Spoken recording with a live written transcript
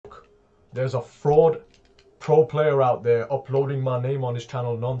There's a fraud pro player out there uploading my name on his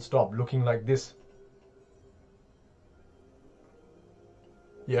channel non-stop, looking like this.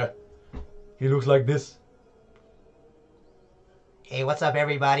 Yeah, he looks like this. Hey, what's up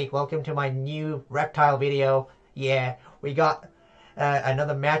everybody? Welcome to my new Reptile video. Yeah, we got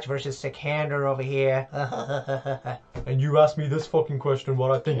another match versus Sikander over here. And you asked me this fucking question,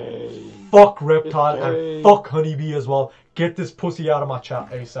 what I think. Fuck Reptile and fuck Honeybee as well. Get this pussy out of my chat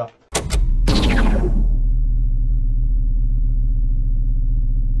ASAP.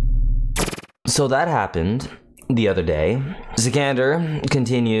 So that happened the other day. Sikander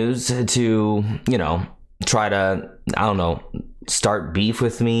continues to, you know, try to, I don't know, start beef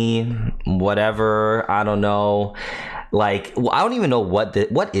with me, whatever, I don't know. Like, I don't even know what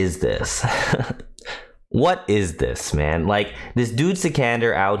is this? What is this, man? Like, this dude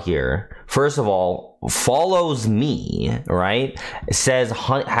Sikander out here, first of all, follows me, right? Says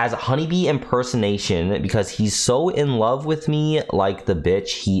has Honeybee impersonation because he's so in love with me, like the bitch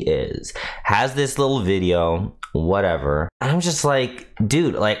he is. Has this little video, whatever. I'm just like,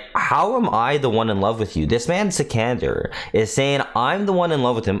 dude, like, how am I the one in love with you? This man Sikander is saying I'm the one in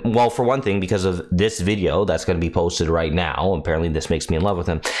love with him. Well, for one thing, because of this video that's going to be posted right now. Apparently this makes me in love with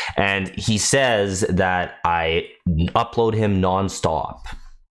him. And he says that I upload him non-stop.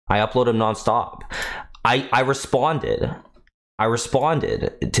 I responded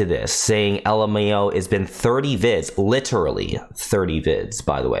to this saying, LMAO, it's been 30 vids, literally 30 vids,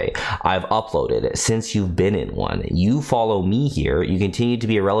 by the way, I've uploaded since you've been in one. You follow me here, you continue to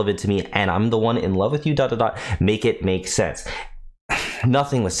be irrelevant to me, and I'm the one in love with you, ... Make it make sense.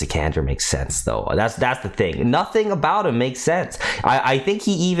 Nothing with Sikander makes sense, though. That's the thing. Nothing about him makes sense. I think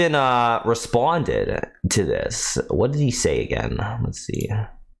he even responded to this. What did he say again? Let's see.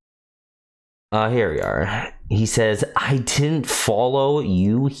 Here we are. He says, I didn't follow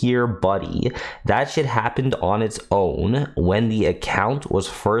you here, buddy. That shit happened on its own. When the account was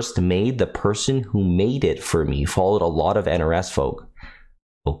first made, the person who made it for me followed a lot of NRS folk.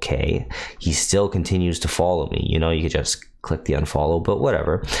 Okay. He still continues to follow me. You know, you could just click the unfollow, but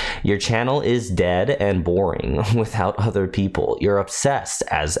whatever. Your channel is dead and boring without other people. You're obsessed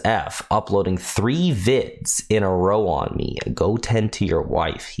as F, uploading 3 vids in a row on me. Go tend to your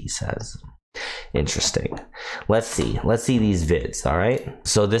wife, he says. Interesting. Let's see these vids. All right,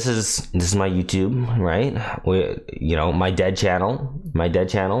 so this is my YouTube, right? You know, my dead channel,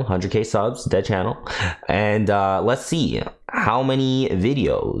 100k subs, dead channel. And let's see how many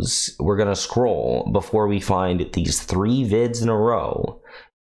videos we're gonna scroll before we find these 3 vids in a row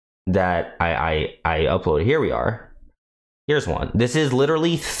that I uploaded. Here we are. Here's one. This is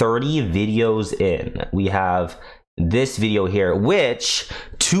literally 30 videos in. We have this video here, which,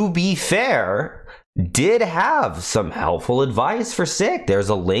 to be fair, did have some helpful advice for Sick. There's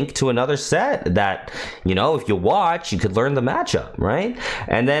a link to another set that, you know, if you watch, you could learn the matchup, right?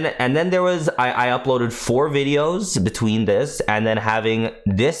 And then there was, I uploaded 4 videos between this and then having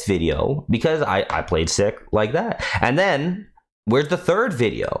this video because I played Sick like that. And then where's the 3rd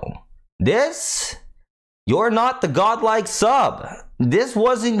video? This, you're not the godlike sub. This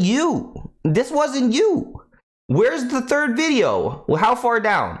wasn't you. This wasn't you. Where's the 3rd video? Well, how far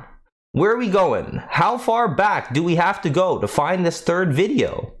down? Where are we going? How far back do we have to go to find this 3rd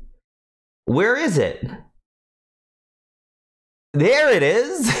video? Where is it? There it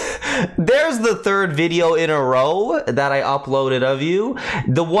is. There's the 3rd video in a row that I uploaded of you.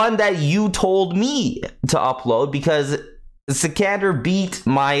 The one that you told me to upload because Sikander beat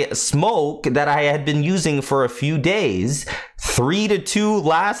my smoke that I had been using for a few days. 3-2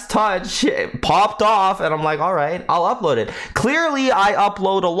 last touch, it popped off, and I'm like, all right, I'll upload it. Clearly, I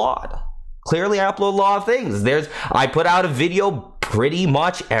upload a lot. Clearly, I upload a lot of things. I put out a video pretty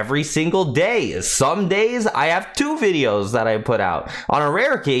much every single day. Some days, I have 2 videos that I put out. On a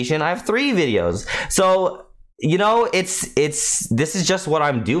rare occasion, I have 3 videos. So, you know, this is just what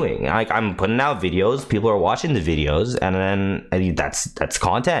I'm doing. Like, I'm putting out videos, people are watching the videos, and then that's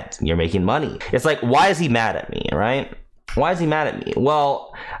content. You're making money. It's like, why is he mad at me, right? Why is he mad at me?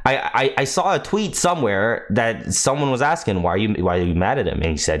 Well, I saw a tweet somewhere that someone was asking, why are you mad at him?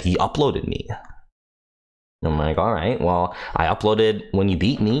 And he said he uploaded me. I'm like, all right, well, I uploaded when you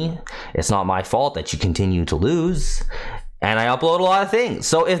beat me. It's not my fault that you continue to lose. And I upload a lot of things.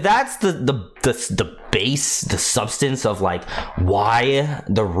 So if that's the base, the substance of like why,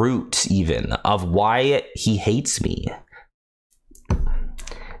 the root even of why he hates me,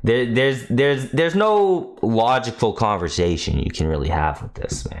 there's no logical conversation you can really have with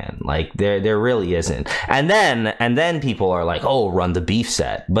this, man. Like there really isn't. And then people are like, oh, run the beef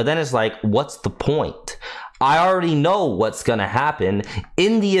set. But then it's like, what's the point? I already know what's gonna happen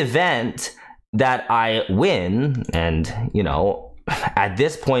in the event that I win. And, you know, at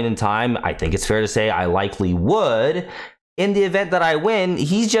this point in time, I think it's fair to say I likely would. In the event that I win,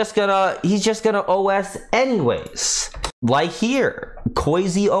 he's just gonna OS anyways. Like here,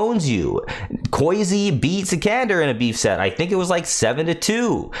 Koizi owns you. Koizi beat Sikander in a beef set. I think it was like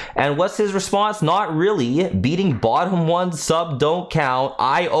 7-2. And what's his response? Not really. Beating bottom one sub don't count.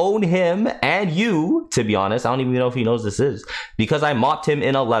 I own him and you, to be honest. I don't even know if he knows this is. Because I mopped him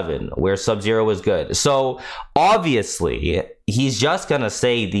in 11, where Sub-Zero was good. So, obviously, he's just gonna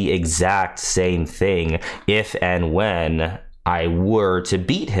say the exact same thing if and when I were to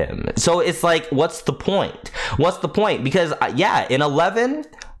beat him. So it's like, what's the point? What's the point? Because, yeah, in 11,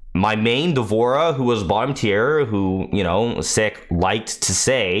 my main Devora, who was bottom tier, who, you know, Sick liked to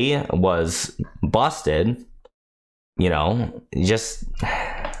say was busted, you know, just...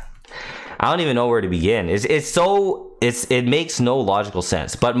 I don't even know where to begin. It makes no logical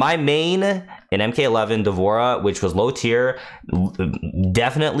sense. But my main in MK11 Devora, which was low tier,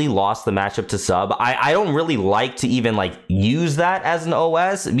 definitely lost the matchup to sub. I don't really like to even like use that as an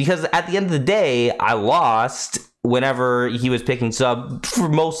OS, because at the end of the day, I lost whenever he was picking sub for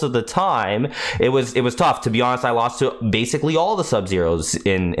most of the time. It was tough. To be honest, I lost to basically all the Sub-Zeros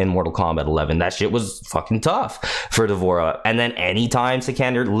in Mortal Kombat 11. That shit was fucking tough for Devora. And then anytime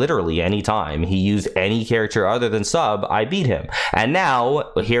Sikander, literally anytime he used any character other than sub, I beat him. And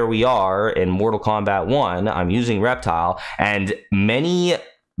now here we are in Mortal Kombat 1. I'm using Reptile, and many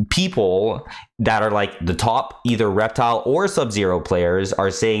people that are like the top either Reptile or Sub-Zero players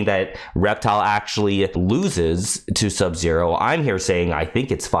are saying that Reptile actually loses to Sub-Zero. I'm here saying I think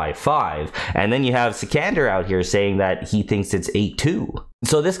it's 5-5. And then you have Sikander out here saying that he thinks it's 8-2.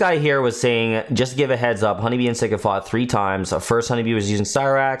 So this guy here was saying, just to give a heads up, Honeybee and Sika fought 3 times. First, Honeybee was using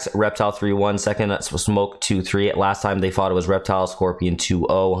Cyrax, Reptile 3-1. Second, Smoke 2-3. Last time they fought, it was Reptile, Scorpion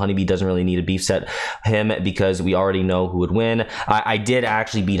 2-0. Honeybee doesn't really need a beef set him because we already know who would win. I did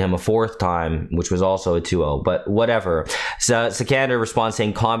actually beat him a 4th time, which was also a 2-0, but whatever. So Sikander responds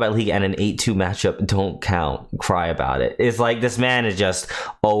saying Combat League and an 8-2 matchup don't count. Cry about it. It's like this man is just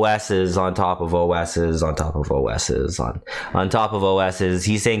OSs on top of OSs on top of OSs on top of OSs.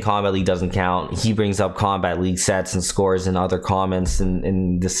 He's saying Combat League doesn't count. He brings up Combat League sets and scores in other comments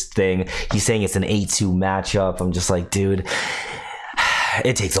in this thing. He's saying it's an 8-2 matchup. I'm just like, dude,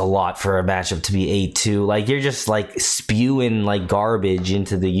 it takes a lot for a matchup to be 8-2. Like, you're just like spewing like garbage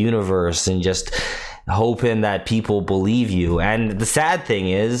into the universe and just hoping that people believe you. And the sad thing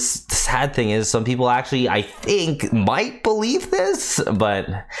is some people actually, I think, might believe this, but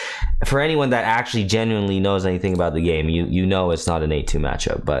for anyone that actually genuinely knows anything about the game, you know it's not an 8-2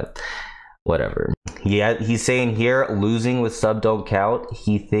 matchup. But whatever. Yeah, he's saying here, losing with sub don't count.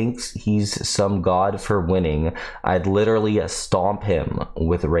 He thinks he's some god for winning. I'd literally stomp him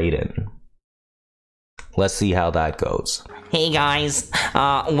with Raiden. Let's see how that goes. Hey guys,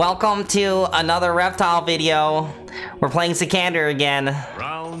 welcome to another Reptile video. We're playing Sikander again.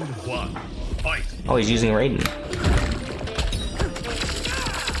 Round 1, fight. Oh, he's using Raiden.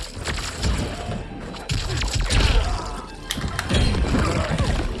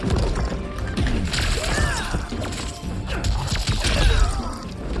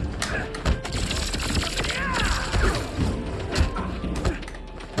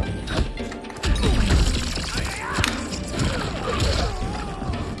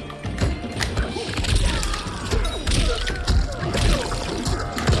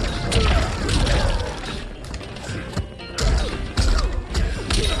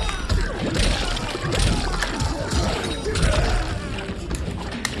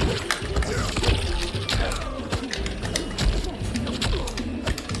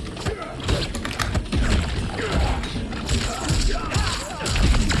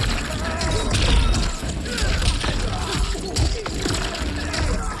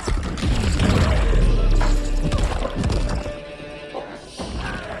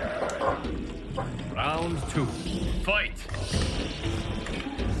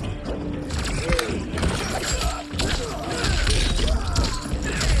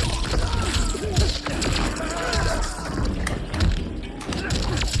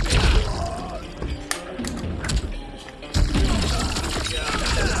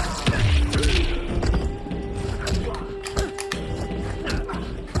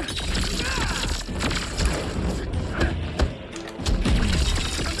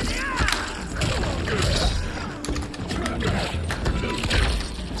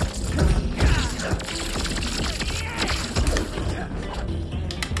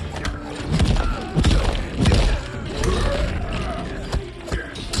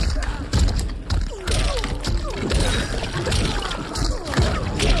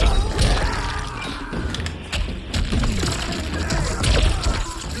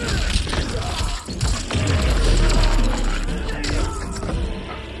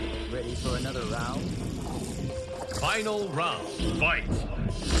 fight.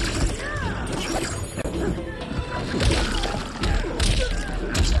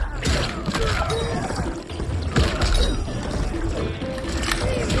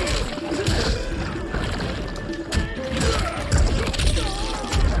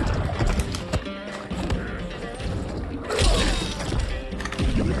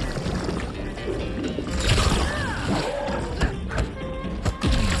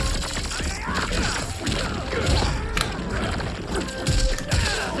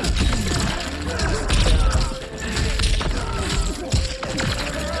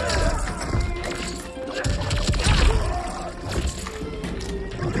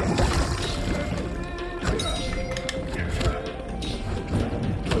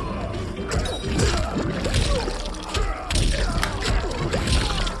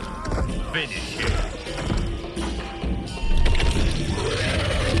 Finish it.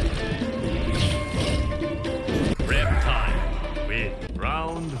 Reptile win.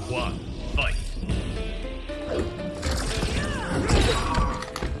 Round 1. Fight.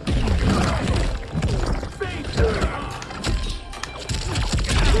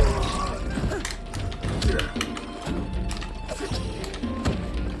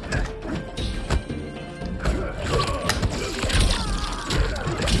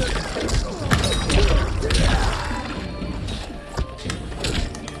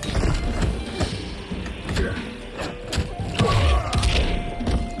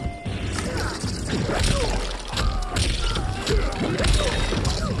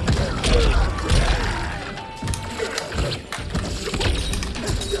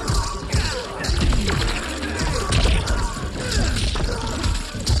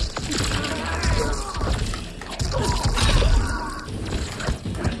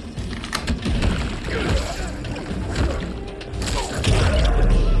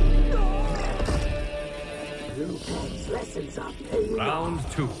 Round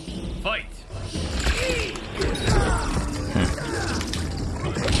 2. Fight.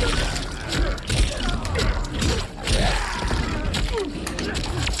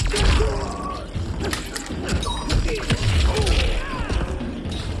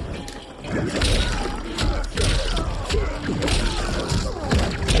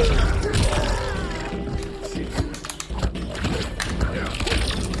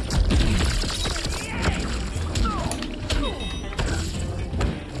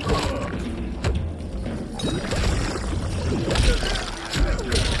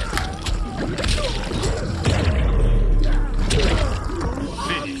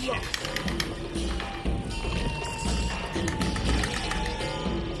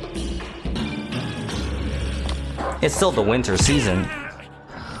 It's still the winter season.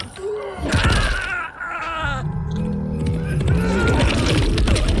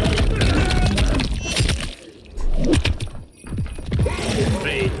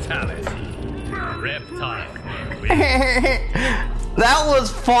 Fatality. Reptile. That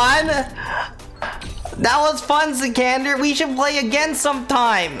was fun. That was fun, Sikander. We should play again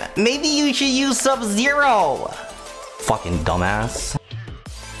sometime. Maybe you should use Sub-Zero. Fucking dumbass.